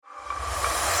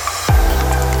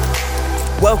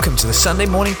Welcome to the Sunday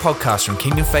morning podcast from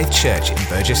Kingdom Faith Church in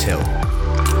Burgess Hill.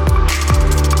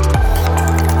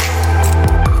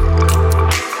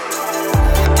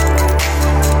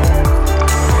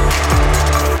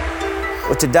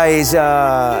 Well, today is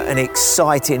an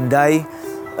exciting day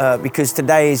because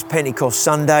today is Pentecost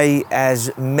Sunday, as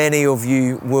many of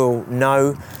you will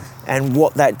know, and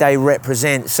what that day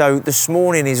represents. So this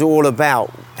morning is all about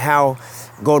how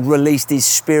God released His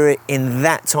Spirit in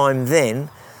that time then,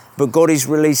 but God is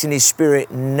releasing His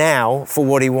Spirit now for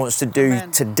what He wants to do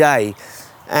today.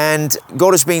 And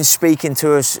God has been speaking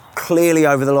to us clearly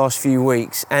over the last few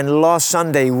weeks. And last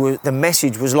Sunday, the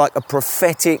message was like a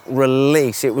prophetic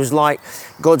release. It was like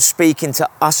God speaking to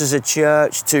us as a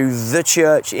church, to the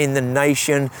church in the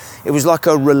nation. It was like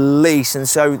a release. And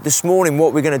so this morning,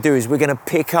 what we're going to do is we're going to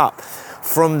pick up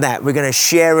from that. We're going to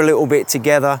share a little bit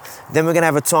together. Then we're going to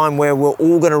have a time where we're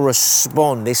all going to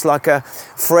respond. It's like a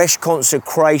fresh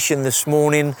consecration this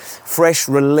morning, fresh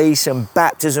release and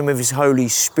baptism of His Holy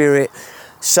Spirit,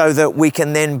 so that we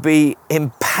can then be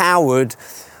empowered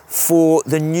for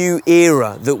the new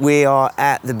era that we are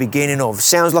at the beginning of.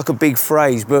 Sounds like a big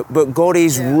phrase, but God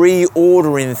is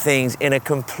reordering things in a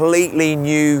completely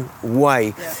new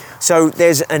way. Yeah. So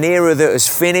there's an era that has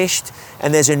finished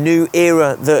and there's a new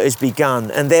era that has begun.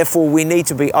 And therefore we need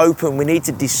to be open, we need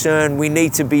to discern, we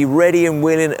need to be ready and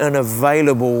willing and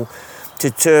available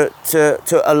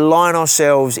to align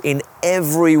ourselves in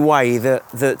every way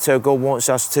that God wants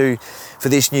us to for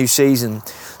this new season.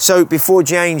 So before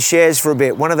Jane shares for a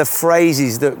bit, one of the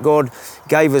phrases that God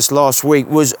gave us last week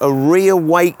was a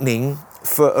reawakening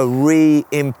for a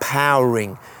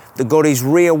re-empowering. That God is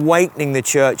reawakening the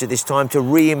church at this time to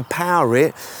re-empower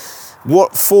it.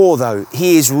 What for though?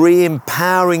 He is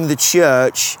re-empowering the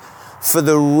church for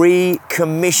the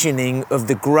recommissioning of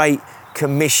the Great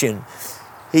Commission.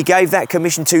 He gave that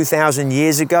commission 2,000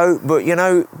 years ago, but you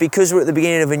know, because we're at the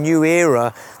beginning of a new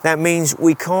era, that means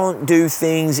we can't do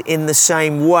things in the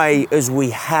same way as we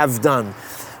have done.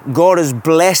 God has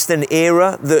blessed an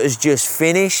era that has just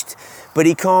finished, but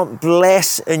He can't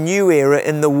bless a new era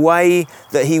in the way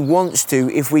that He wants to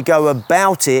if we go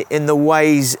about it in the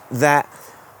ways that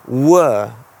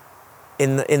were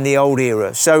in the old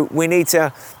era. So we need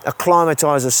to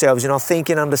acclimatise ourselves in our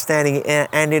thinking, understanding,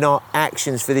 and in our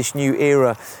actions for this new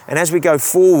era. And as we go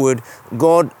forward,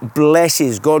 God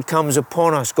blesses, God comes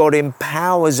upon us, God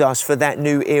empowers us for that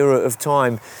new era of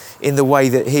time in the way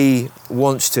that He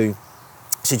wants to.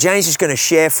 So James is going to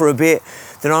share for a bit,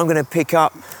 then I'm going to pick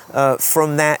up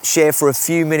from that, share for a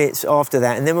few minutes after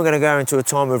that, and then we're going to go into a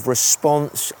time of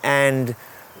response and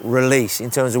release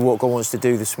in terms of what God wants to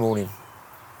do this morning.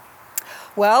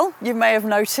 Well, you may have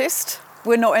noticed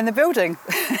we're not in the building.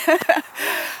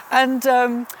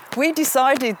 And we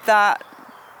decided that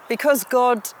because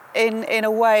God, in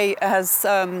a way, has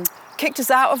kicked us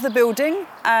out of the building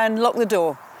and locked the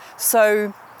door.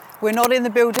 So we're not in the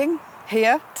building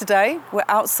here today. We're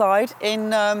outside in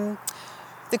the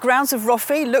grounds of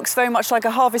Roffey. Looks very much like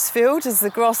a harvest field as the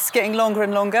grass is getting longer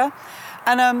and longer.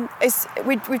 And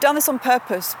we've done this on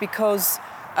purpose because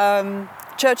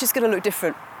church is going to look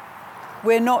different.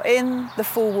 We're not in the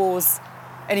four walls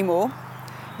anymore.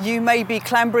 You may be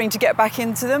clambering to get back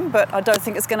into them, but I don't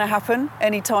think it's going to happen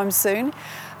anytime soon.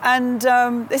 And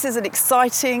this is an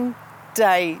exciting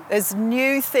day. There's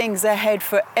new things ahead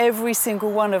for every single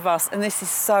one of us, and this is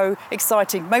so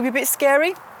exciting. Maybe a bit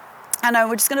scary. And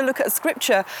we're just going to look at a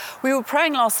scripture. We were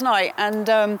praying last night, and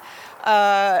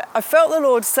I felt the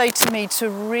Lord say to me to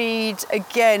read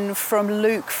again from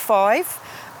Luke 5.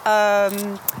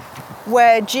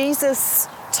 Where Jesus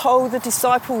told the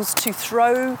disciples to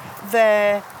throw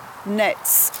their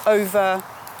nets over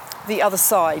the other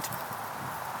side.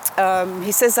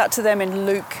 He says that to them in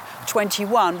Luke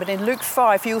 21, but in Luke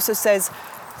 5 He also says,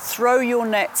 throw your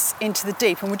nets into the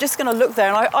deep. And we're just going to look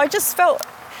there, and I just felt,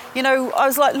 you know, I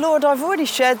was like, Lord, I've already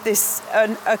shared this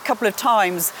a couple of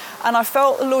times, and I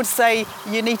felt the Lord say,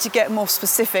 you need to get more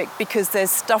specific because there's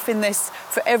stuff in this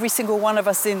for every single one of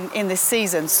us in this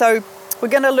season. So we're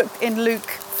going to look in Luke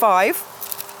 5.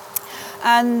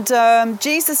 And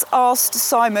Jesus asked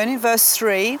Simon in verse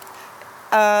 3,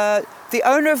 the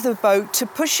owner of the boat, to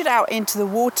push it out into the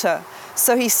water.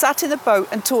 So he sat in the boat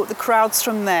and taught the crowds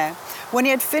from there. When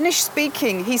he had finished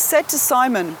speaking, he said to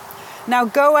Simon, now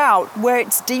go out where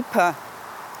it's deeper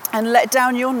and let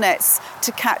down your nets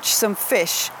to catch some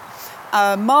fish.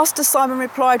 Master, Simon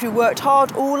replied, we worked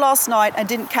hard all last night and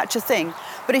didn't catch a thing.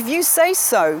 But if you say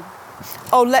so,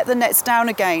 I'll let the nets down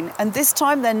again. And this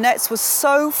time their nets were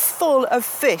so full of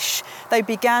fish, they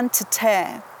began to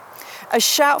tear. A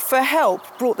shout for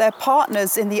help brought their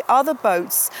partners in the other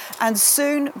boats, and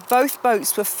soon both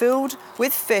boats were filled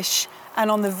with fish and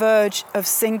on the verge of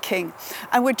sinking.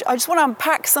 And I just want to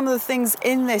unpack some of the things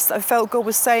in this I felt God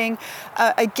was saying,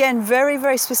 again, very,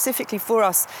 very specifically for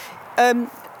us.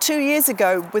 2 years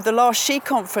ago, with the last She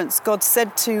Conference, God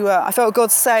said I felt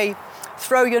God say,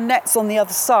 throw your nets on the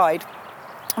other side,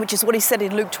 which is what he said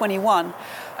in Luke 21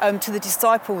 to the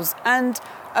disciples. And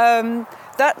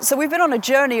so we've been on a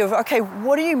journey of, okay,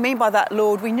 what do you mean by that,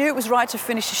 Lord? We knew it was right to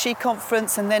finish the She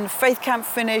Conference, and then Faith Camp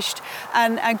finished,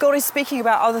 and God is speaking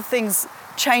about other things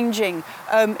changing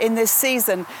in this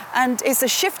season. And it's a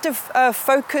shift of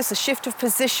focus, a shift of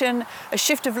position, a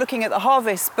shift of looking at the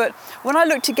harvest. But when I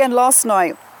looked again last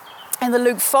night, in the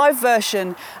Luke 5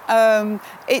 version,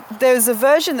 there's a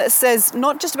version that says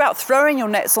not just about throwing your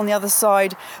nets on the other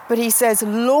side, but he says,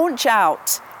 launch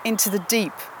out into the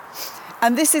deep.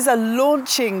 And this is a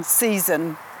launching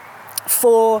season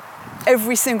for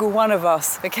every single one of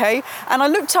us, okay? And I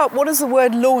looked up, what does the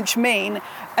word launch mean?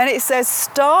 And it says,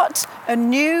 start a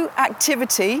new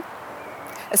activity,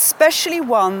 especially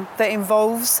one that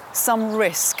involves some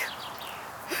risk.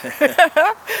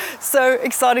 So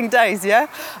exciting days, yeah?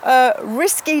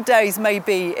 Risky days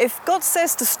maybe. If God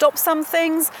says to stop some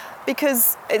things,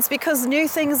 because new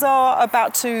things are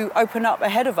about to open up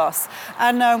ahead of us.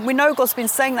 And we know God's been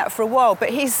saying that for a while, but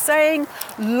he's saying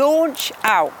launch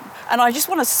out. And I just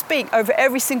want to speak over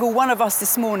every single one of us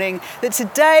this morning that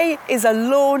today is a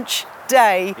launch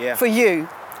day for you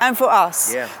and for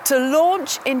us to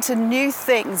launch into new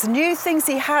things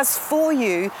he has for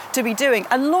you to be doing.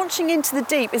 And launching into the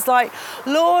deep is like,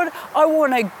 Lord, I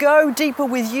want to go deeper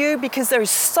with you because there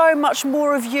is so much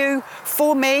more of you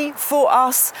for me, for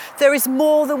us. There is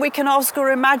more than we can ask or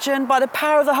imagine by the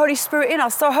power of the Holy Spirit in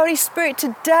us. So Holy Spirit,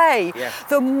 today,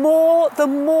 the more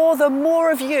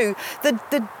of you,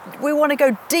 we want to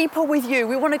go deeper with you.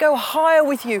 We want to go higher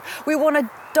with you. We want to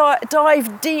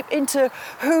dive deep into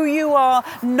who you are,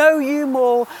 know you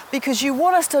more, because you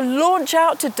want us to launch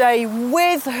out today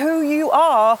with who you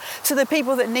are to the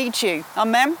people that need you.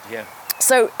 Amen? Yeah.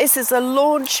 So this is a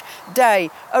launch day,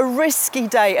 a risky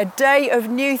day, a day of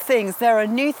new things. There are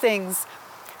new things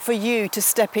for you to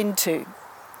step into.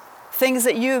 Things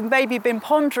that you've maybe been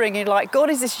pondering, and you're like,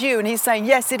 God, is this you? And he's saying,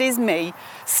 yes, it is me.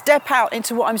 Step out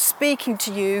into what I'm speaking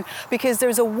to you, because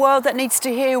there's a world that needs to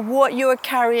hear what you are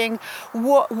carrying,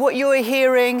 what you are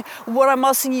hearing, what I'm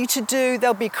asking you to do.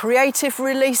 There'll be creative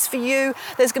release for you.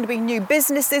 There's going to be new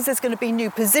businesses. There's going to be new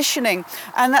positioning.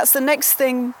 And that's the next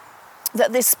thing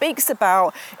that this speaks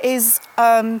about, is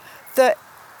that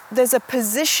there's a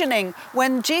positioning.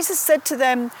 When Jesus said to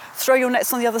them, throw your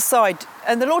nets on the other side,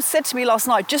 and the Lord said to me last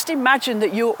night, just imagine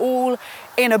that you're all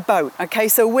in a boat, okay?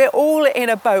 So we're all in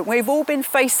a boat. We've all been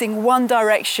facing one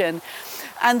direction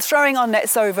and throwing our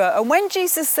nets over. And when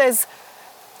Jesus says,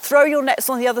 throw your nets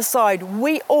on the other side,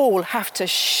 we all have to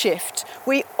shift.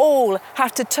 We all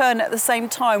have to turn at the same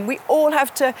time. We all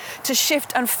have to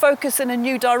shift and focus in a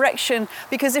new direction,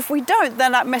 because if we don't,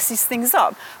 then that messes things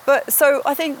up. But so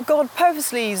I think God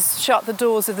purposely shut the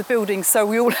doors of the building so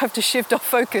we all have to shift our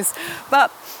focus.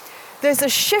 But there's a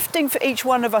shifting for each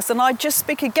one of us, and I just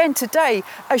speak again today,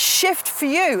 a shift for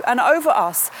you and over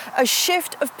us, a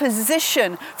shift of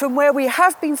position from where we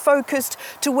have been focused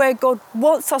to where God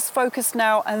wants us focused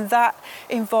now, and that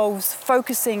involves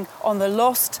focusing on the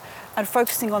lost and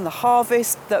focusing on the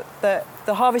harvest, that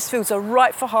the harvest fields are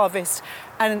ripe for harvest,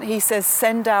 and he says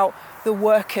send out the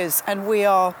workers, and we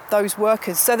are those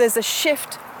workers. So there's a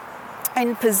shift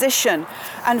in position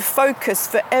and focus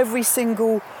for every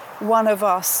single one of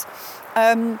us.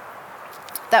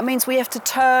 That means we have to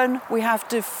turn, we have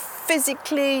to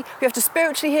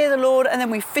spiritually hear the Lord, and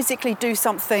then we physically do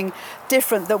something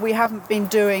different that we haven't been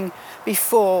doing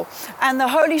before. And the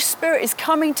Holy Spirit is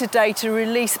coming today to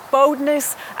release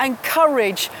boldness and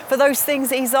courage for those things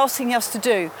that he's asking us to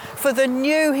do, for the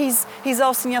new he's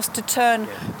asking us to turn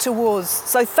towards.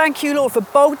 So thank you, Lord, for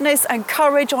boldness and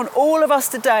courage on all of us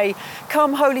today.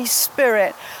 Come, Holy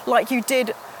Spirit, like you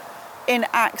did in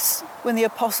Acts when the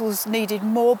apostles needed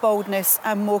more boldness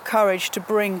and more courage to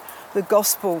bring the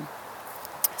gospel.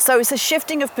 So it's a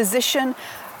shifting of position,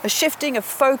 a shifting of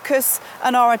focus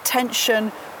and our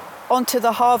attention onto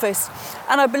the harvest.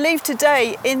 And I believe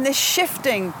today in this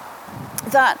shifting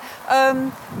that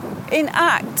in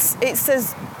Acts it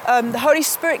says the Holy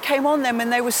Spirit came on them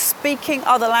and they were speaking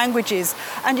other languages.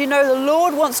 And you know, the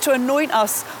Lord wants to anoint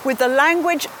us with the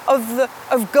language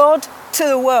of God to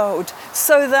the world,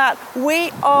 so that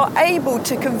we are able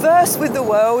to converse with the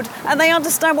world and they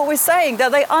understand what we're saying,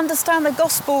 that they understand the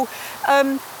gospel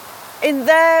in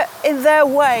their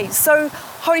way. So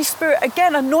Holy Spirit,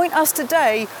 again, anoint us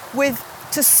today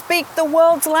to speak the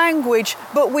world's language,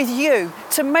 but with you,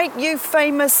 to make you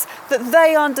famous, that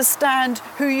they understand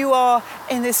who you are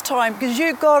in this time. Because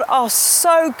you, God, are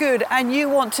so good, and you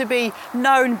want to be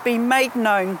known, be made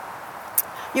known.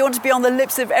 You want to be on the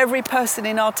lips of every person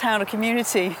in our town or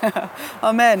community.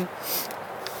 Amen.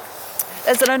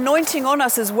 There's an anointing on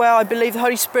us as well. I believe the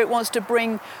Holy Spirit wants to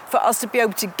bring for us to be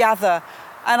able to gather.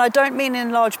 And I don't mean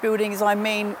in large buildings, I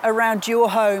mean around your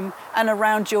home and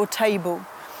around your table.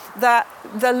 That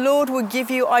the Lord will give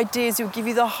you ideas, He will give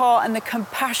you the heart and the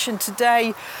compassion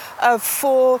today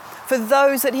for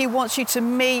those that He wants you to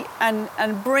meet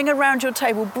and bring around your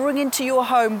table, bring into your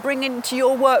home, bring into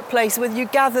your workplace, whether you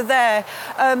gather there,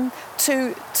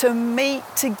 to meet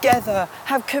together,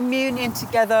 have communion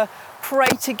together, pray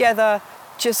together,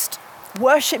 just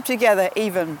worship together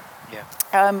even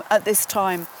at this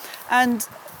time. And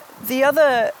the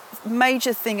other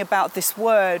major thing about this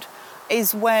word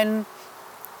is when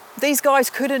these guys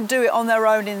couldn't do it on their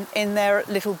own in their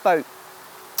little boat.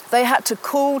 They had to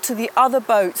call to the other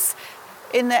boats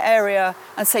in the area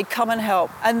and say, come and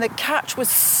help. And the catch was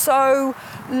so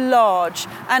large.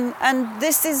 And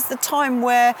this is the time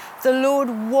where the Lord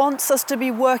wants us to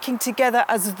be working together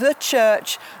as the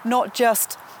church, not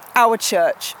just our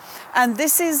church. And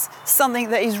this is something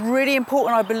that is really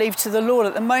important, I believe, to the Lord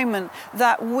at the moment,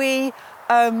 that we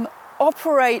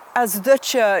operate as the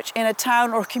church in a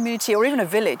town or a community or even a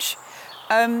village.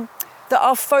 That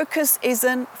our focus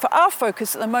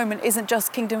at the moment isn't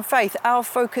just Kingdom Faith. Our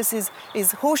focus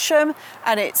is Horsham,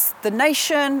 and it's the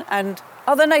nation and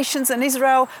other nations and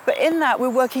Israel, but in that we're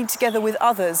working together with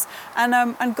others.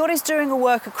 And God is doing a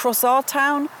work across our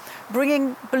town,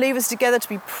 bringing believers together to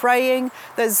be praying.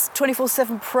 There's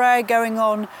 24/7 prayer going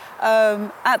on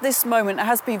at this moment. It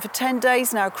has been for 10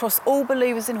 days now across all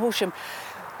believers in Horsham.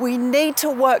 We need to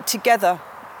work together.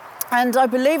 And I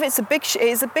believe it's a big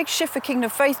shift for Kingdom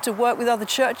Faith to work with other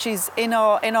churches in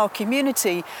our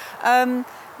community.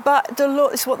 But the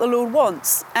Lord, it's what the Lord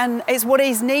wants, and it's what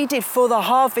is needed for the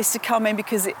harvest to come in,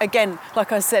 because again,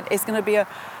 like I said, it's going to be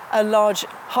a large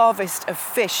harvest of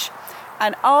fish.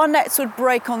 And our nets would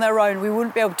break on their own. We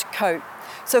wouldn't be able to cope.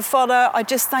 So Father, I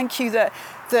just thank you that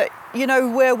you know,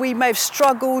 where we may have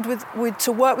struggled with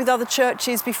to work with other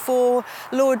churches before,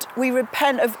 Lord, we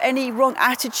repent of any wrong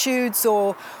attitudes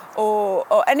or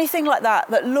anything like that.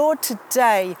 That Lord,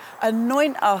 today,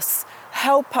 anoint us,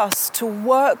 help us to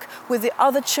work with the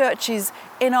other churches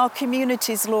in our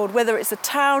communities, Lord, whether it's a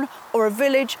town or a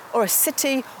village or a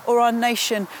city or our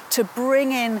nation, to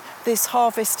bring in this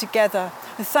harvest together.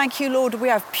 And thank you, Lord, we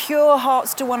have pure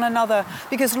hearts to one another,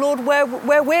 because, Lord, where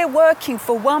we're working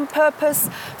for one purpose,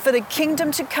 for the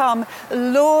kingdom to come,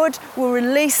 Lord will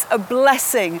release a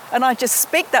blessing. And I just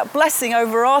speak that blessing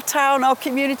over our town, our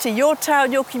community, your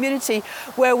town, your community,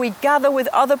 where we gather with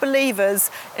other believers,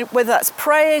 whether that's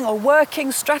praying or working,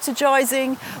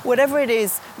 strategizing, whatever it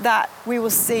is, that we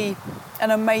will see an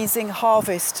amazing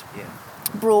harvest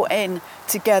brought in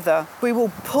together. We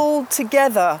will pull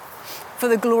together for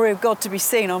the glory of God to be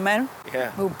seen. Amen.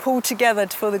 Yeah. We'll pull together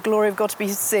for the glory of God to be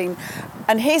seen,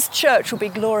 and His church will be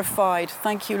glorified.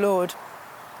 Thank you, Lord.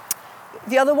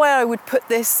 The other way I would put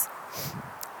this,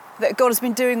 that God has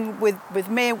been doing with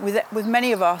me, with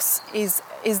many of us, is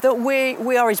that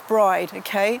we are His bride.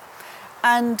 Okay,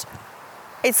 and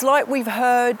it's like we've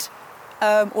heard,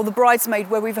 or the bridesmaid,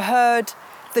 where we've heard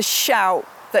the shout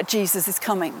that Jesus is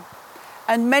coming.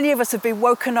 And many of us have been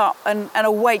woken up and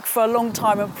awake for a long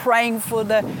time and praying for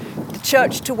the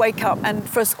church to wake up and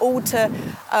for us all to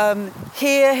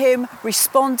hear Him,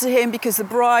 respond to Him, because the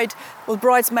bride or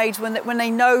bridesmaids, when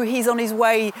they know He's on His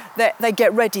way, they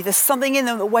get ready. There's something in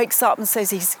them that wakes up and says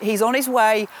He's on His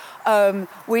way.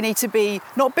 We need to be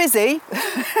not busy,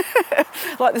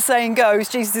 like the saying goes,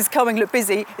 Jesus is coming, look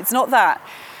busy. It's not that.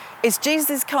 It's Jesus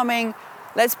is coming.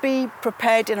 Let's be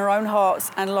prepared in our own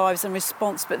hearts and lives in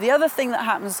response. But the other thing that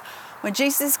happens when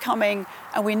Jesus is coming,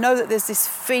 and we know that there's this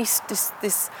feast,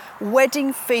 this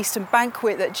wedding feast and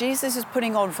banquet that Jesus is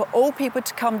putting on for all people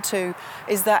to come to,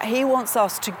 is that He wants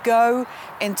us to go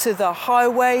into the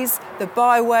highways, the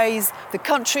byways, the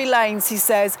country lanes, He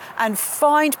says, and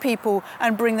find people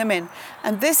and bring them in.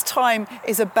 And this time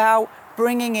is about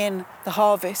bringing in the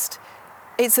harvest.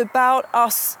 It's about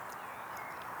us,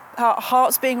 our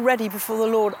hearts being ready before the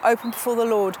Lord, open before the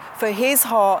Lord, for His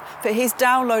heart, for His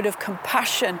download of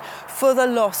compassion for the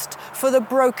lost, for the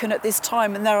broken at this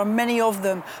time, and there are many of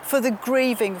them, for the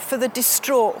grieving, for the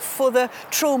distraught, for the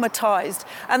traumatized.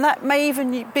 And that may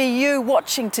even be you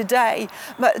watching today.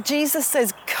 But Jesus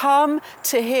says, come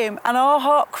to Him. And our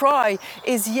heart cry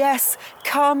is, yes,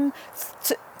 come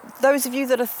those of you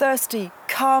that are thirsty,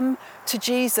 come to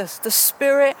Jesus. The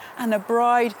Spirit and the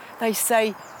bride, they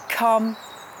say, come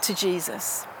to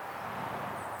Jesus.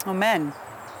 Amen.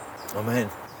 Amen.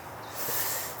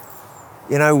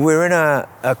 You know, we're in a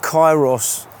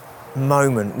kairos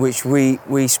moment, which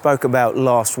we spoke about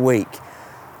last week.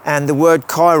 And the word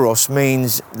kairos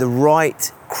means the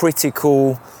right,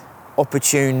 critical,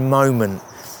 opportune moment,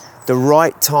 the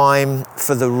right time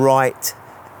for the right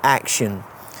action.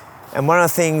 And one of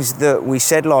the things that we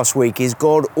said last week is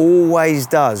God always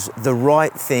does the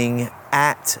right thing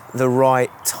at the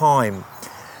right time.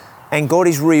 And God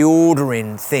is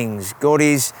reordering things. God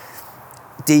is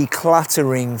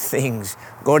decluttering things.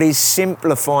 God is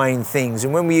simplifying things.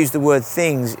 And when we use the word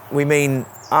things, we mean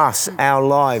us, our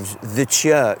lives, the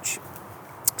church,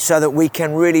 so that we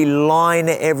can really line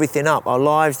everything up, our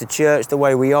lives, the church, the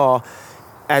way we are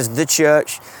as the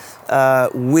church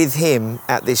with Him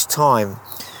at this time.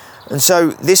 And so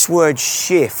this word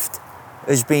shift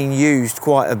has been used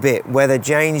quite a bit, whether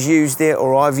Jane's used it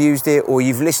or I've used it, or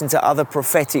you've listened to other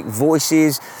prophetic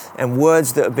voices and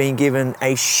words that have been given,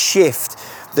 a shift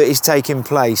that is taking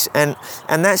place. And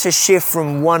that's a shift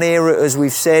from one era, as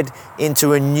we've said,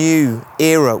 into a new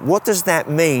era. What does that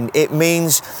mean? It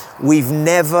means we've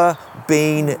never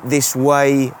been this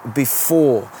way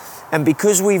before. And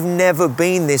because we've never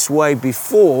been this way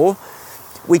before,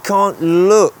 we can't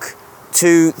look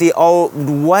to the old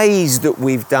ways that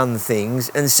we've done things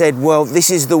and said, well, this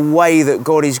is the way that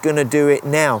God is going to do it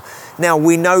now. Now,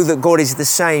 we know that God is the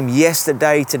same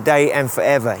yesterday, today, and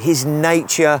forever. His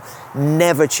nature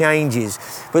never changes.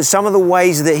 But some of the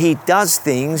ways that He does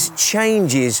things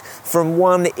changes from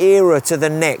one era to the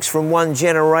next, from one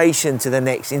generation to the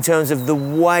next, in terms of the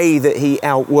way that He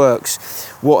outworks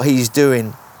what He's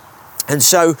doing. And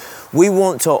so we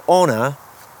want to honor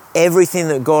everything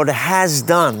that God has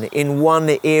done in one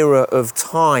era of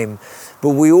time,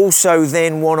 but we also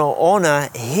then want to honor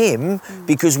Him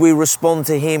because we respond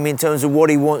to Him in terms of what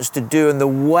He wants to do and the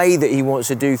way that He wants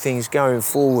to do things going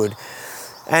forward.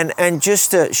 And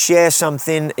just to share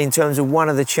something in terms of one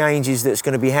of the changes that's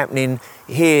going to be happening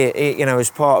here, you know,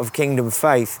 as part of Kingdom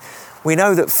Faith. We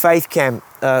know that Faith Camp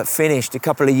finished a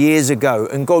couple of years ago,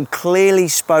 and God clearly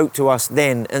spoke to us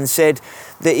then and said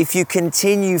that if you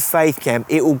continue Faith Camp,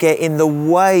 it will get in the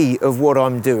way of what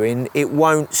I'm doing. It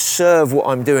won't serve what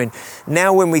I'm doing.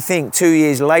 Now, when we think 2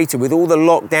 years later, with all the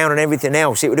lockdown and everything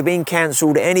else, it would have been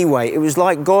cancelled anyway. It was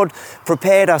like God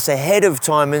prepared us ahead of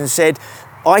time and said,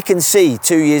 I can see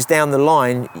 2 years down the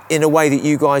line in a way that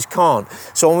you guys can't.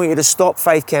 So I want you to stop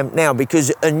Faith Camp now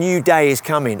because a new day is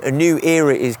coming, a new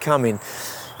era is coming.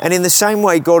 And in the same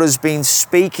way, God has been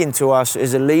speaking to us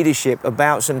as a leadership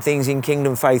about some things in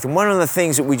Kingdom Faith. And one of the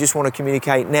things that we just want to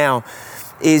communicate now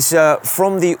is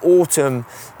from the autumn,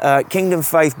 Kingdom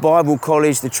Faith Bible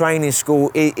College, the training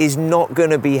school, is not going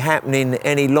to be happening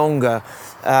any longer.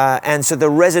 And so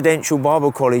the residential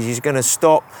Bible college is going to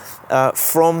stop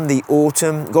from the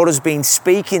autumn. God has been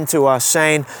speaking to us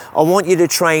saying, I want you to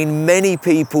train many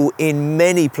people in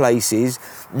many places,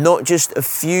 not just a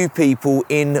few people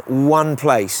in one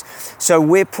place. So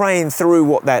we're praying through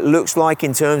what that looks like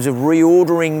in terms of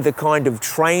reordering the kind of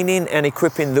training and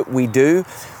equipping that we do.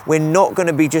 We're not going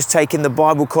to be just taking the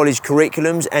Bible college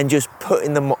curriculums and just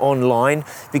putting them online,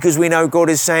 because we know God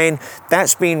is saying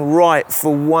that's been right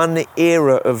for one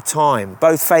era of time.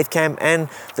 Both Faith Camp and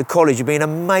the college have been a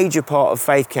major part of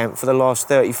Faith Camp for the last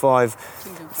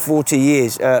 40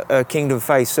 years, Kingdom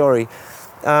Faith, sorry.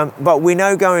 But we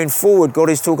know going forward, God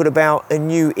is talking about a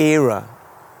new era,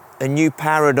 a new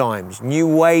paradigms, new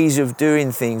ways of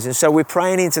doing things. And so we're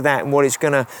praying into that and what it's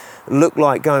going to look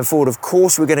like going forward. Of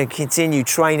course, we're going to continue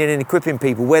training and equipping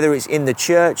people, whether it's in the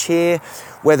church here,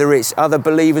 whether it's other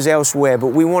believers elsewhere, but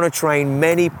we want to train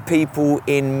many people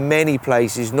in many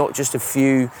places, not just a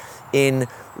few in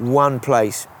one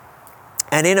place.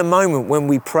 And in a moment when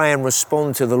we pray and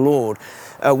respond to the Lord,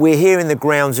 we're here in the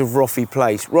grounds of Roffey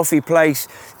Place. Roffey Place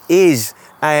is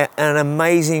an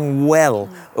amazing well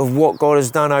of what God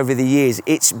has done over the years.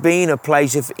 It's been a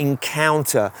place of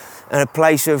encounter and a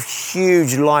place of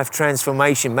huge life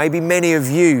transformation. Maybe many of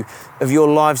your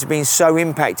lives have been so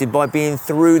impacted by being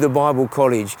through the Bible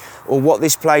College or what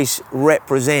this place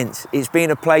represents. It's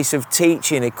been a place of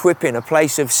teaching, equipping, a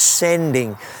place of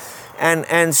sending.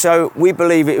 And so we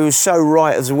believe it was so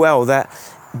right as well that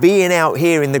being out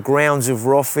here in the grounds of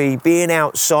Roffey, being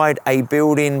outside a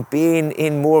building, being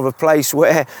in more of a place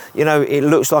where, you know, it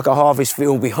looks like a harvest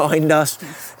field behind us,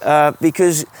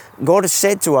 because God has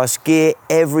said to us, gear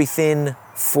everything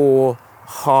for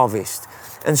harvest.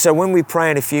 And so when we pray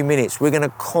in a few minutes, we're going to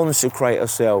consecrate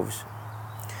ourselves.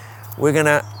 We're going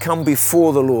to come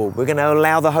before the Lord. We're going to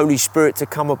allow the Holy Spirit to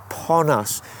come upon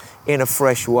us in a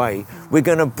fresh way. We're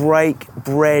going to break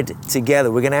bread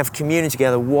together. We're going to have communion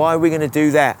together. Why are we going to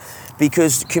do that?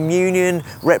 Because communion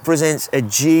represents a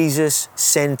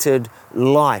Jesus-centered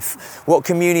life. What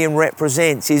communion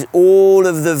represents is all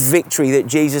of the victory that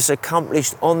Jesus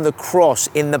accomplished on the cross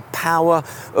in the power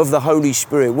of the Holy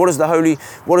Spirit. What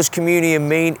does communion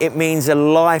mean? It means a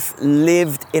life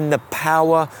lived in the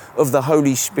power of the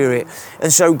Holy Spirit.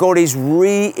 And so God is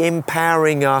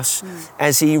re-empowering us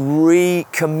as He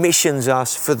recommissions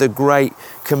us for the Great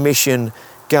Commission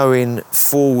going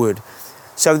forward.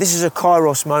 So this is a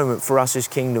Kairos moment for us as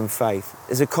Kingdom Faith.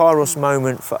 It's a Kairos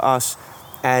moment for us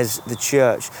as the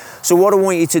church. So what I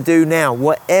want you to do now,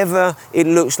 whatever it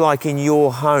looks like in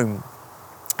your home,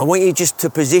 I want you just to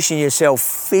position yourself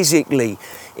physically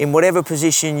in whatever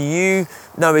position you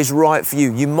know is right for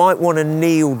you. You might want to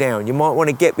kneel down. You might want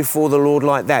to get before the Lord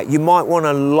like that. You might want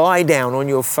to lie down on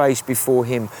your face before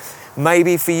Him.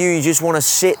 Maybe for you, you just want to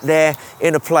sit there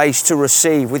in a place to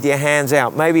receive with your hands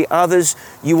out. Maybe others,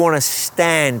 you want to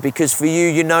stand, because for you,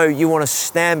 you know you want to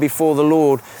stand before the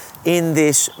Lord in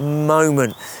this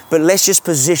moment. But let's just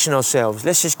position ourselves.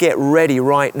 Let's just get ready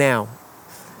right now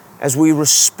as we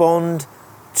respond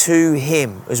to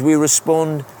Him, as we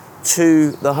respond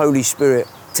to the Holy Spirit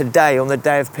today on the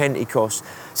day of Pentecost.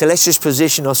 So let's just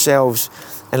position ourselves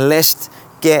and let's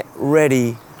get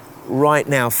ready right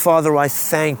now. Father, I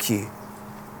thank You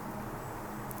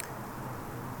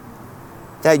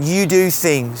that You do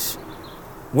things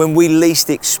when we least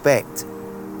expect.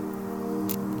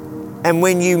 And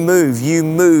when You move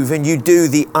and You do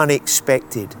the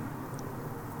unexpected.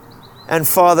 And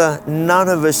Father, none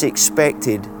of us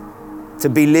expected to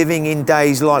be living in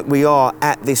days like we are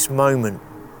at this moment.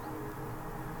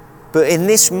 But in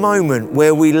this moment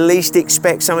where we least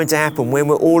expect something to happen, when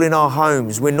we're all in our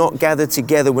homes, we're not gathered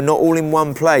together, we're not all in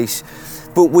one place,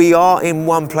 but we are in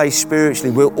one place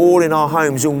spiritually, we're all in our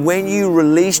homes. And when You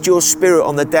released Your Spirit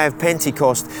on the day of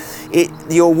Pentecost,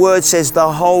 Your word says the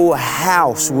whole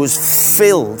house was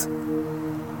filled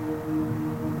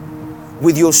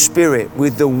with Your Spirit,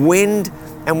 with the wind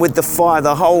and with the fire.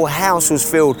 The whole house was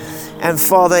filled. And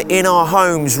Father, in our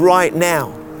homes right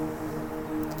now,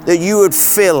 that You would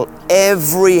fill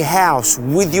every house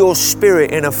with Your Spirit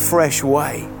in a fresh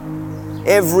way.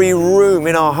 Every room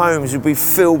in our homes would be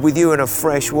filled with You in a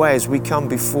fresh way as we come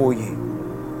before You.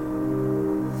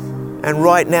 And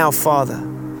right now, Father,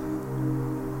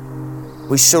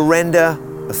 we surrender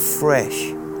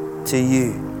afresh to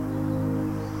You.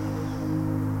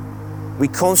 We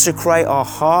consecrate our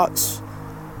hearts,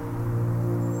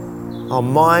 our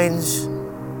minds,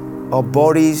 our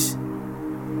bodies,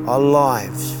 our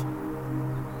lives.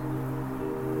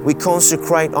 We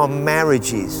consecrate our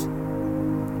marriages,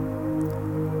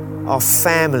 our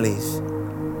families.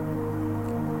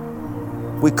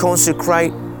 We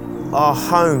consecrate our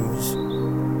homes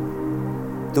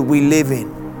that we live in.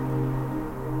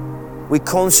 We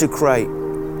consecrate,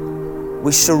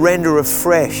 we surrender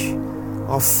afresh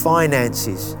our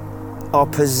finances, our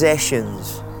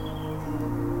possessions,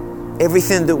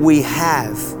 everything that we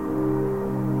have.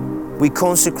 We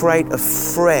consecrate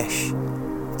afresh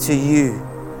to You.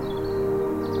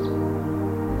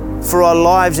 For our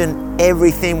lives and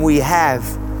everything we have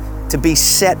to be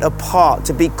set apart,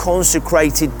 to be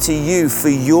consecrated to You for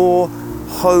Your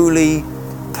holy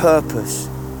purpose.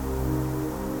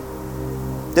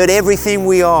 That everything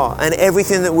we are and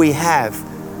everything that we have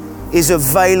is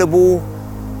available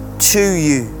to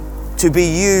You, to be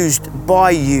used by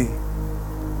You.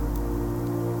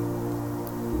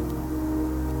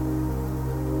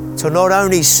 To not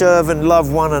only serve and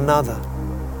love one another,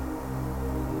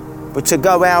 but to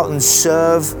go out and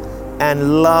serve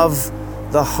and love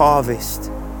the harvest.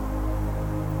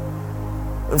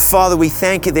 And Father, we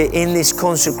thank You that in this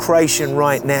consecration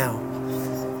right now,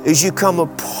 as You come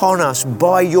upon us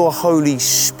by Your Holy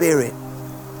Spirit,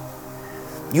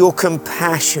 Your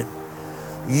compassion,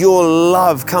 Your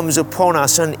love comes upon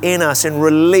us and in us and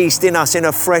released in us in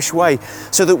a fresh way,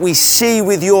 so that we see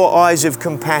with Your eyes of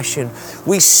compassion,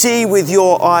 we see with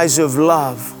Your eyes of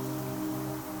love,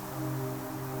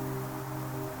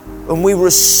 and we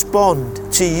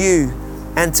respond to You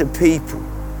and to people,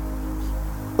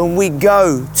 and we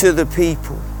go to the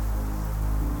people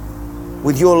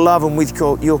with Your love and with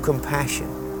Your compassion.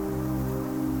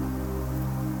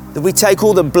 That we take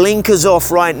all the blinkers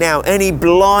off right now. Any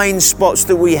blind spots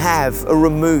that we have are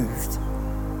removed.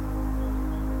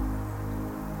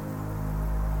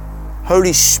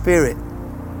 Holy Spirit,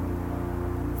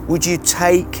 would You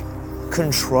take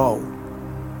control?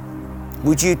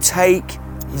 Would You take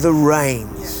the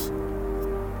reins?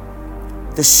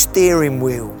 the steering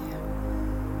wheel.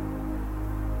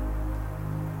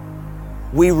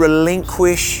 We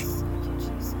relinquish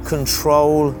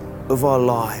control of our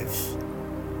lives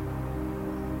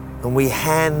and we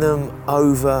hand them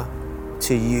over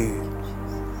to you.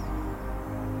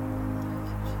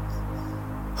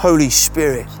 Holy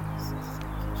Spirit,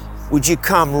 would you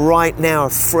come right now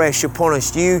afresh upon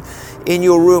us? You in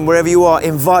your room, wherever you are,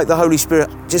 invite the Holy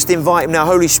Spirit. Just invite Him now.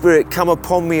 Holy Spirit, come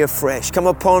upon me afresh. Come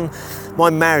upon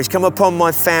my marriage. Come upon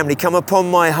my family. Come upon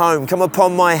my home. Come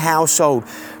upon my household.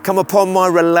 Come upon my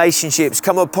relationships.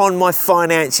 Come upon my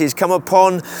finances. Come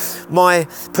upon my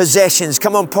possessions.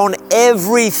 Come upon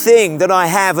everything that I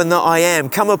have and that I am.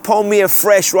 Come upon me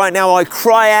afresh right now. I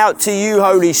cry out to you,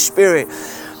 Holy Spirit.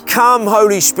 Come,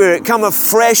 Holy Spirit, come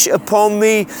afresh upon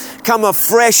me, come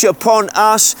afresh upon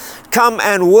us, come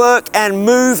and work and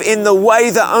move in the way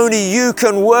that only you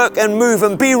can work and move,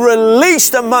 and be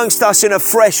released amongst us in a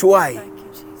fresh way. Thank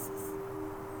you, Jesus.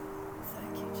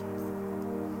 Thank you,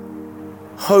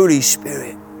 Jesus. Holy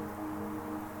Spirit,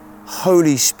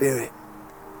 Holy Spirit,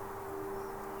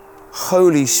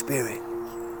 Holy Spirit.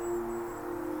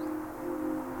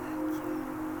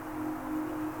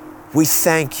 We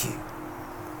thank you.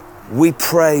 We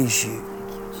praise you.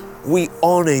 We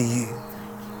honor you.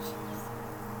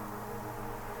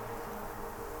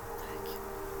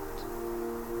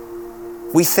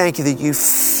 We thank you that you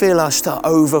fill us to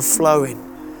overflowing.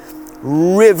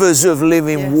 Rivers of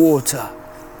living water.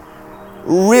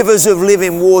 Rivers of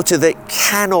living water that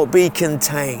cannot be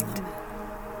contained,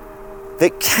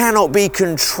 that cannot be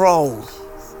controlled.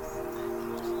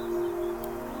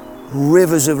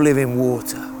 Rivers of living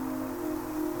water.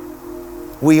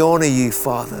 We honor you,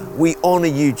 Father. We honor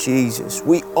you, Jesus.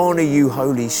 We honor you,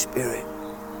 Holy Spirit.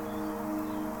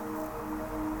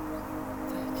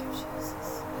 Thank you,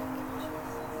 Jesus.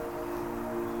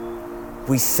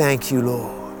 We thank you,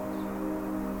 Lord.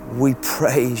 We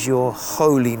praise your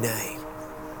holy name.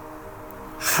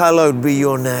 Hallowed be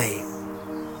your name.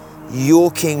 Your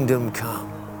kingdom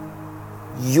come.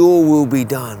 Your will be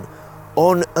done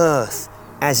on earth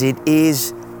as it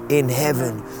is in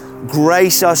heaven.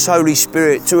 Grace us, Holy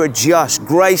Spirit, to adjust.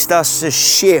 Grace us to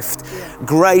shift.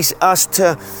 Grace us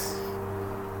to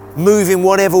move in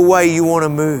whatever way you want to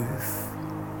move.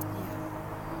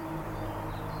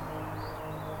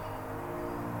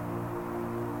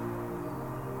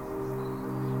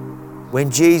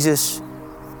 When Jesus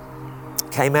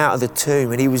came out of the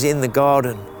tomb and he was in the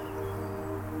garden,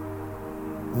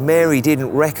 Mary didn't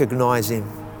recognize him.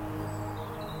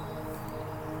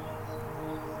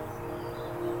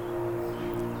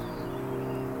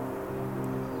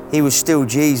 He was still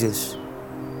Jesus,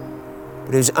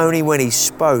 but it was only when he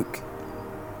spoke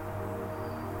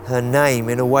her name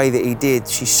in a way that he did,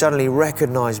 she suddenly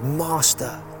recognized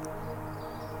Master.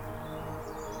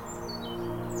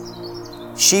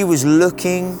 She was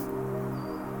looking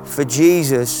for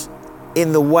Jesus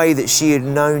in the way that she had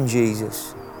known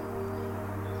Jesus.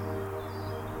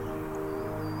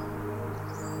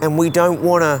 And we don't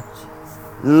want to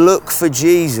look for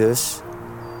Jesus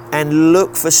and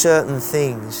look for certain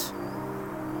things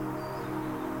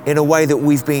in a way that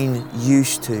we've been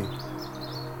used to.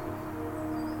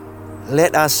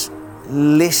 Let us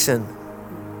listen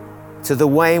to the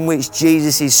way in which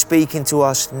Jesus is speaking to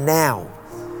us now,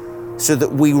 so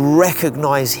that we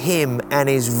recognize Him and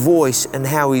His voice and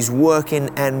how He's working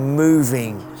and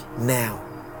moving now.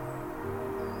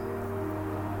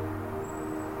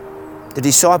 The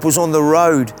disciples on the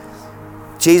road,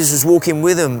 Jesus was walking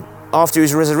with them after He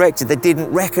was resurrected. They didn't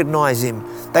recognize Him.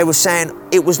 They were saying,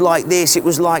 it was like this, it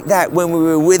was like that when we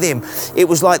were with Him. It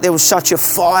was like there was such a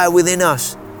fire within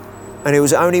us. And it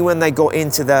was only when they got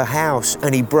into the house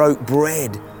and He broke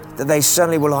bread that they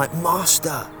suddenly were like,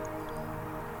 Master.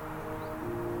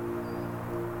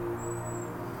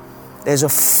 There's a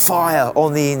fire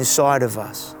on the inside of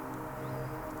us.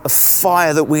 A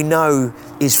fire that we know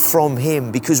is from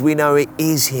Him because we know it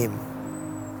is Him.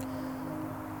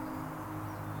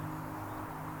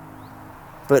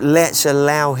 But let's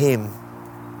allow Him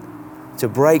to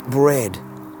break bread,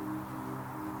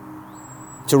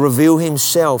 to reveal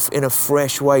Himself in a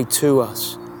fresh way to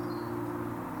us,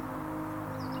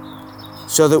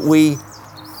 so that we,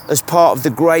 as part of the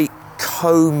great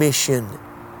commission,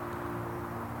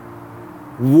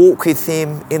 walk with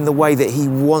Him in the way that He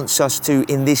wants us to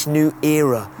in this new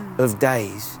era of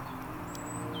days.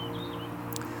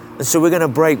 And so we're going to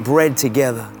break bread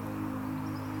together.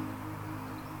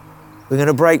 We're going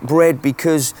to break bread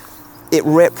because it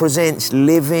represents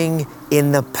living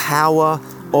in the power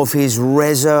of His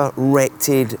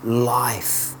resurrected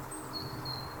life.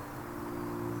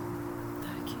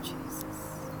 Thank you, Jesus.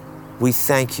 We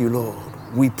thank you, Lord.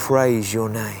 We praise your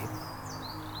name.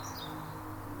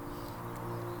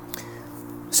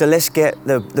 So let's get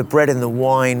the bread and the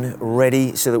wine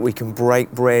ready so that we can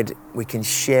break bread, we can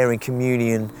share in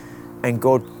communion, and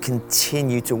God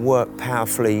continue to work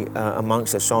powerfully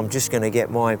amongst us. So I'm just going to get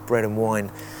my bread and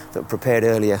wine that I prepared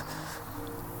earlier.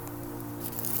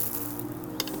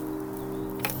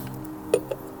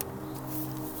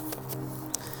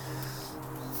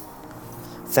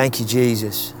 Thank you,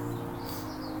 Jesus.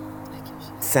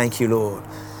 Thank you, Lord.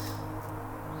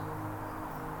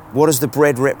 What does the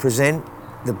bread represent?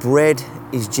 The bread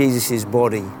is Jesus'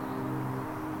 body.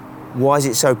 Why is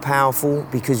it so powerful?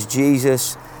 Because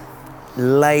Jesus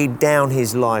laid down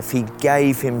his life. He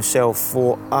gave himself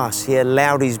for us. He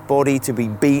allowed his body to be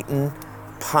beaten,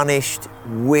 punished,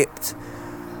 whipped.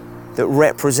 That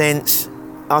represents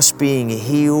us being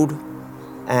healed,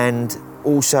 and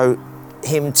also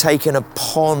him taking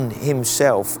upon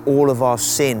himself all of our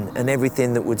sin and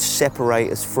everything that would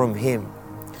separate us from him.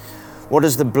 What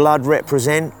does the blood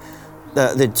represent?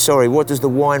 What does the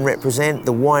wine represent?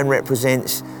 The wine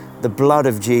represents the blood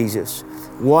of Jesus.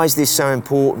 Why is this so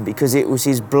important? Because it was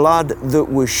his blood that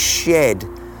was shed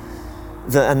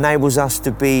that enables us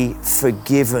to be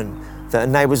forgiven, that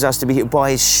enables us to be healed.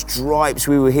 By his stripes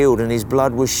we were healed, and his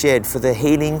blood was shed for the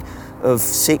healing of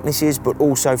sicknesses, but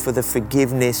also for the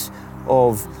forgiveness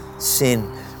of sin.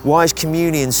 Why is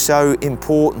communion so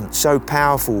important, so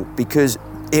powerful? Because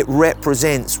it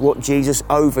represents what Jesus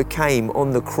overcame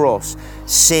on the cross: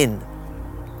 sin,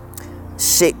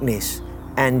 sickness,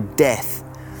 and death.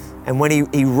 And when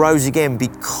he rose again,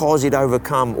 because it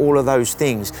overcome all of those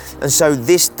things. And so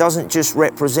this doesn't just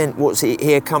represent what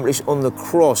he accomplished on the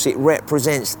cross, it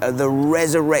represents the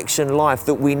resurrection life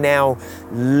that we now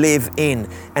live in.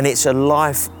 And it's a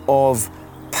life of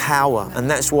power. And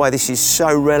that's why this is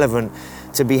so relevant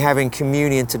to be having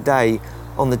communion today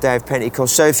on the day of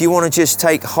Pentecost. So if you want to just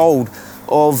take hold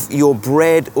of your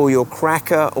bread or your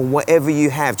cracker or whatever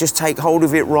you have, just take hold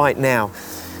of it right now.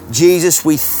 Jesus,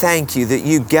 we thank you that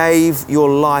you gave your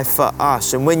life for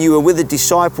us. And when you were with the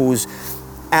disciples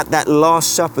at that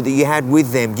Last Supper that you had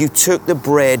with them, you took the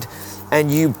bread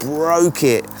and you broke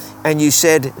it and you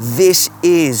said, "This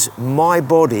is my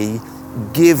body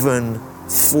given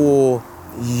for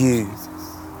you."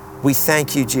 We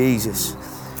thank you, Jesus.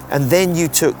 And then you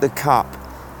took the cup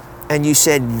and you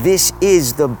said, "This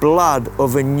is the blood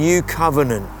of a new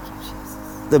covenant.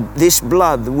 This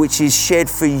blood which is shed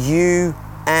for you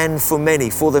and for many,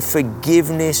 for the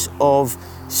forgiveness of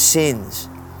sins."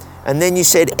 And then you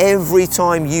said, "Every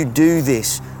time you do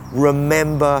this,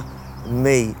 remember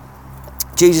me."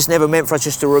 Jesus never meant for us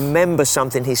just to remember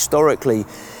something historically.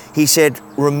 He said,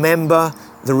 remember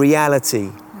the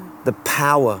reality, the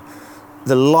power,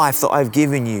 the life that I've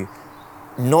given you,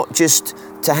 not just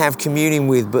to have communion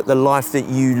with, but the life that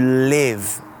you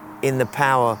live in the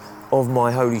power of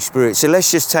my Holy Spirit. So let's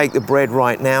just take the bread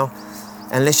right now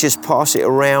and let's just pass it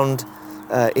around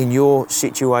in your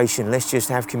situation. Let's just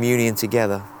have communion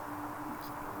together.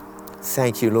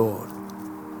 Thank you, Lord.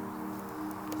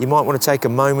 You might want to take a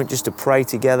moment just to pray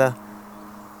together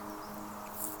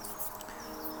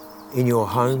in your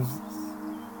home.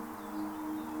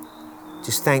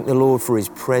 Just thank the Lord for his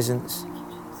presence.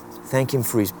 Thank him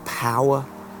for his power.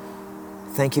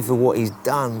 Thank you for what he's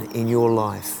done in your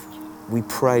life. We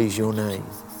praise your name.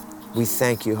 We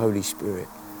thank you, Holy Spirit.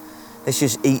 Let's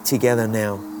just eat together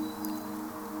now.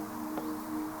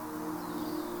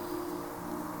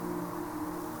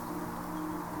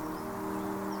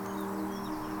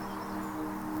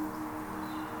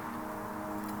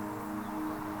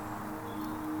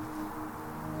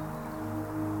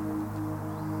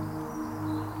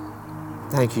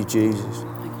 Thank you, Jesus.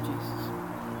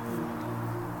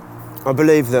 I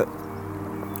believe that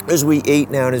as we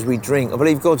eat now and as we drink, I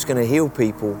believe God's going to heal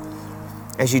people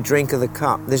as you drink of the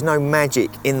cup. There's no magic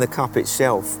in the cup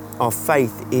itself. Our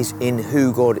faith is in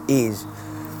who God is.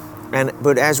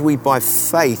 But as we by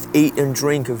faith eat and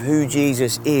drink of who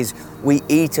Jesus is, we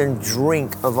eat and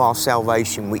drink of our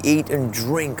salvation. We eat and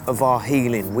drink of our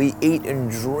healing. We eat and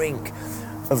drink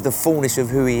of the fullness of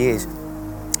who he is.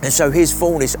 And so his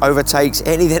fullness overtakes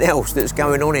anything else that's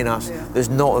going on in us that's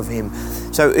not of him.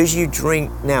 So as you drink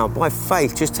now, by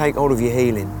faith, just take hold of your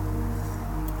healing.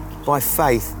 By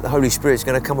faith, the Holy Spirit's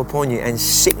going to come upon you and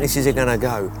sicknesses are going to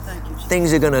go.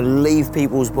 Things are going to leave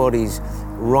people's bodies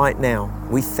right now.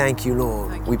 We thank you,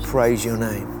 Lord. We praise your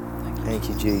name. Thank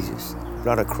you, Jesus.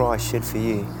 Blood of Christ shed for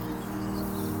you.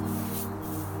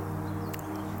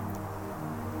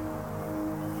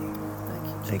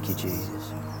 Thank you, Jesus.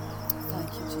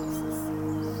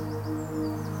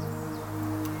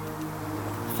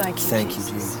 Thank you, Thank you,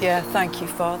 Jesus. Jesus. Yeah, thank you,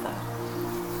 Father.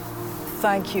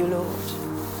 Thank you, Lord.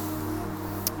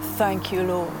 Thank you,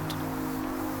 Lord.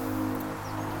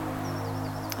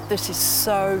 This is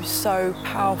so, so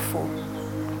powerful.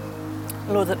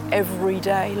 Lord, that every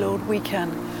day, Lord, we can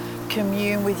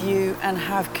commune with you and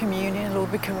have communion.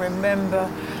 Lord, we can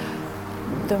remember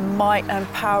the might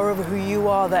and power of who you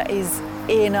are that is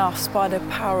in us by the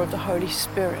power of the Holy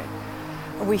Spirit.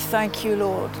 And we thank you,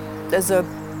 Lord. There's a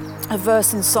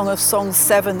verse in Song of Songs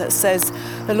 7 that says,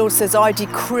 the Lord says, I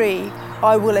decree,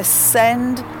 I will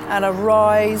ascend and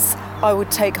arise. I will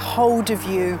take hold of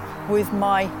you with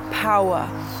my power.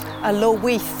 And Lord,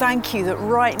 we thank you that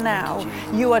right now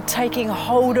you are taking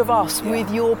hold of us with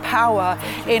your power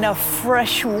in a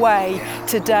fresh way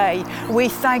today. We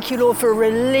thank you, Lord, for a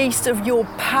release of your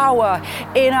power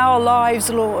in our lives,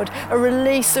 Lord, a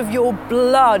release of your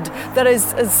blood that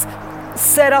has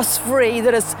set us free,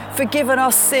 that has forgiven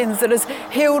our sins, that has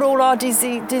healed all our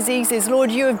diseases.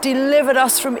 Lord, you have delivered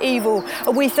us from evil.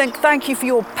 And we thank you for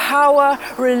your power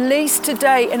released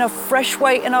today in a fresh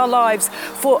way in our lives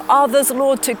for others,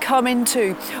 Lord, to come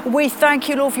into. We thank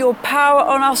you, Lord, for your power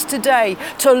on us today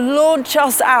to launch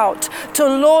us out, to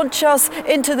launch us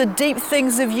into the deep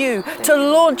things of you, to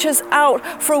launch us out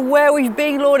from where we've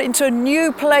been, Lord, into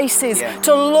new places,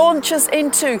 to launch us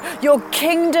into your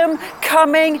kingdom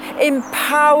coming in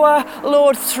power,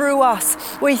 Lord, through us.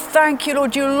 We thank you,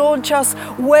 Lord, you launch us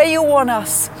where you want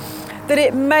us. That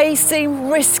it may seem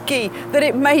risky, that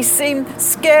it may seem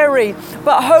scary,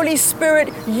 but Holy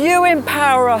Spirit, you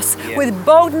empower us with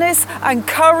boldness and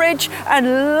courage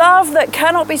and love that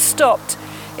cannot be stopped.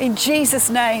 In Jesus'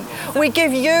 name, we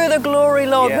give you the glory,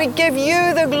 Lord. We give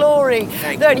you the glory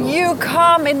that you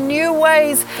come in new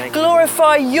ways,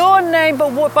 glorify your name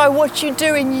by what you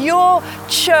do in your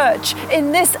church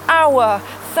in this hour.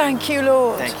 Thank you,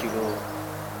 Lord. Thank you, Lord.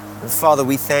 And Father,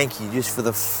 we thank you just for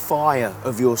the fire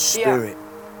of your Spirit.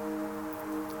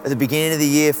 At the beginning of the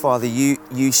year, Father,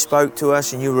 you spoke to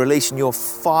us and you're releasing your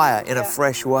fire in a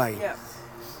fresh way.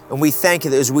 And we thank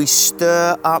you that as we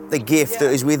stir up the gift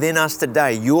that is within us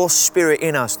today, your Spirit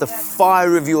in us, the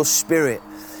fire of your Spirit,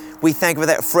 we thank you for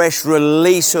that fresh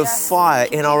release of fire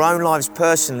in our own lives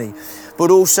personally,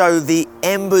 but also the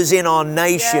embers in our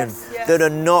nation that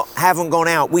haven't gone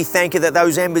out. We thank you that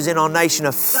those embers in our nation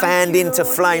are fanned into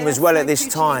flame as well at this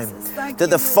time.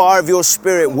 That the fire of your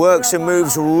Spirit works and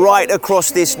moves right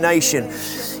across this nation,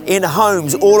 in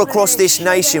homes all across this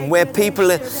nation, where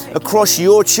people across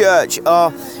your church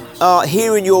are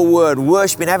hearing your word,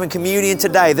 worshiping, having communion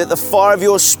today, that the fire of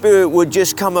your Spirit would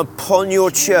just come upon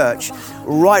your church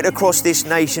right across this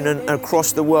nation and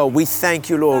across the world. We thank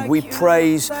you, Lord. We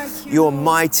praise your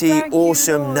mighty,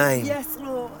 awesome name.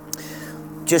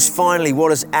 Just finally, what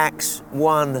does Acts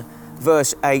 1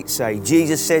 verse 8 say?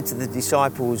 Jesus said to the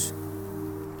disciples,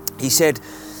 he said,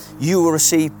 you will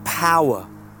receive power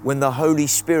when the Holy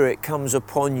Spirit comes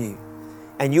upon you.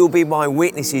 And you'll be my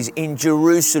witnesses in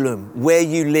Jerusalem, where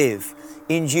you live,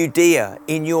 in Judea,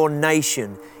 in your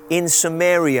nation, in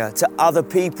Samaria, to other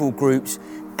people groups,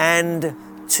 and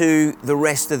to the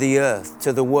rest of the earth,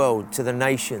 to the world, to the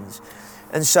nations.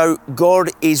 And so God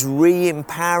is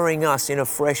re-empowering us in a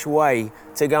fresh way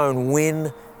to go and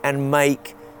win and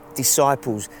make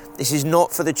disciples. This is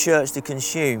not for the church to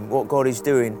consume what God is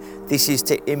doing. This is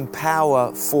to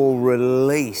empower for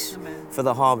release. Amen. For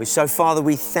the harvest. So Father,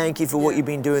 we thank you for what you've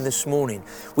been doing this morning.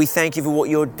 We thank you for what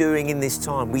you're doing in this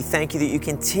time. We thank you that you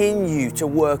continue to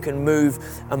work and move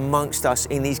amongst us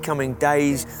in these coming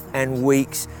days and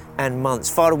weeks and months.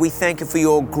 Father, we thank you for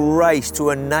your grace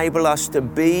to enable us to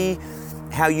be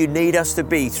how you need us to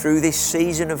be through this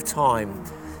season of time.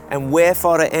 And where,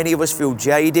 Father, any of us feel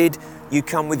jaded, you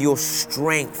come with your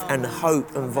strength and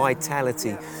hope and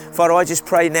vitality. Father, I just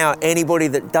pray now, anybody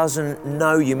that doesn't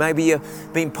know you, maybe you've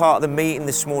been part of the meeting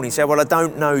this morning, say, well, I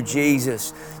don't know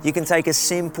Jesus. You can take a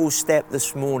simple step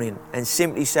this morning and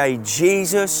simply say,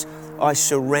 Jesus, I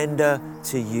surrender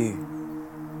to you.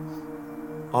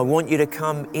 I want you to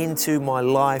come into my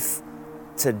life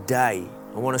today.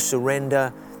 I want to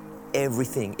surrender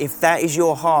everything. If that is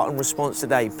your heart and response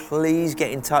today, please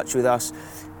get in touch with us.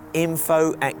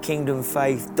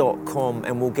 info@kingdomfaith.com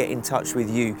and we'll get in touch with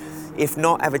you. If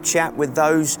not, have a chat with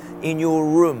those in your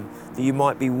room that you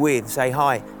might be with. Say,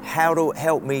 hi, how to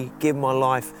help me give my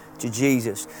life to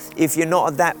Jesus. If you're not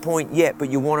at that point yet, but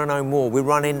you want to know more, we're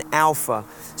running Alpha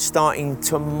starting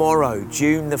tomorrow,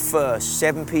 June the 1st,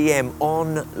 7 p.m.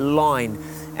 online.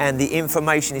 And the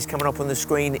information is coming up on the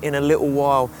screen in a little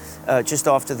while, just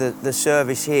after the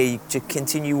service here. To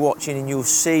continue watching and you'll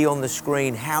see on the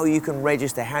screen how you can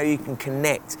register, how you can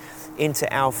connect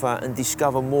into Alpha and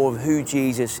discover more of who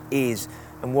Jesus is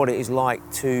and what it is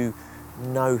like to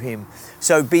know him.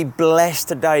 So be blessed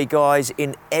today, guys,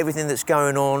 in everything that's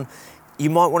going on. You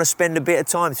might want to spend a bit of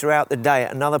time throughout the day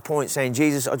at another point saying,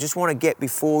 Jesus, I just want to get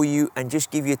before you and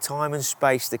just give you time and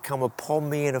space to come upon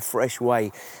me in a fresh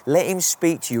way. Let him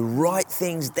speak to you. Write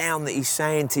things down that he's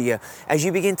saying to you. As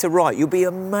you begin to write, you'll be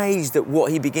amazed at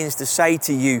what he begins to say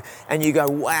to you. And you go,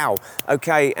 wow,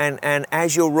 okay. And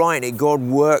as you're writing it, God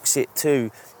works it too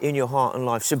in your heart and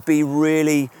life. So be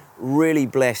really, really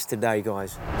blessed today,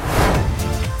 guys.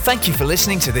 Thank you for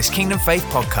listening to this Kingdom Faith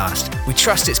podcast. We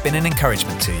trust it's been an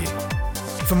encouragement to you.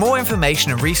 For more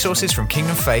information and resources from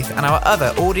Kingdom Faith and our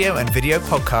other audio and video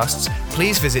podcasts,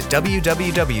 please visit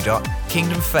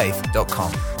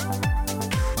www.kingdomfaith.com.